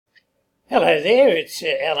Hello there, it's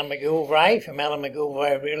Alan McGillivray from Alan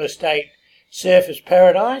McGillivray Real Estate Surfers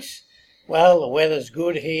Paradise. Well, the weather's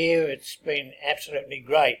good here, it's been absolutely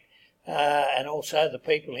great. And also the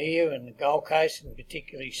people here in the Gold Coast, and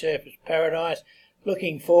particularly Surfers Paradise,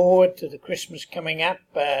 looking forward to the Christmas coming up.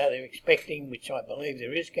 They're expecting, which I believe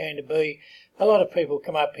there is going to be, a lot of people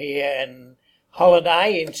come up here and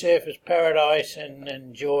holiday in Surfers Paradise and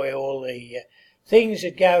enjoy all the things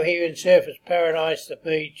that go here in Surfers Paradise, the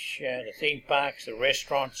beach, the theme parks, the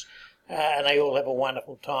restaurants, and they all have a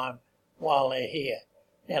wonderful time while they're here.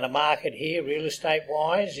 Now the market here, real estate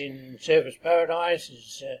wise, in Surfers Paradise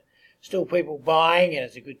is still people buying, and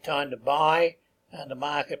it's a good time to buy. The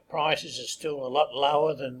market prices are still a lot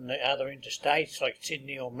lower than the other interstates like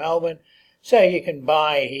Sydney or Melbourne. So you can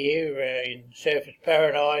buy here in Surfers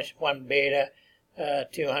Paradise, one bedder,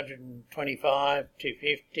 225,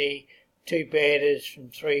 250, two bedders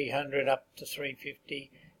from 300 up to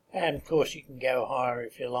 350, and of course you can go higher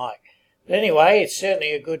if you like. But anyway, it's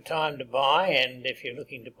certainly a good time to buy, and if you're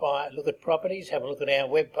looking to look at properties, have a look at our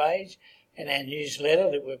webpage and our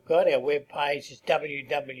newsletter that we've got. Our webpage is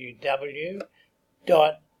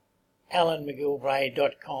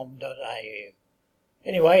www.alanmcgillivray.com.au.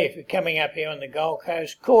 Anyway, if you're coming up here on the Gold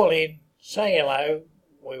Coast, call in, say hello,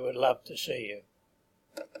 we would love to see you.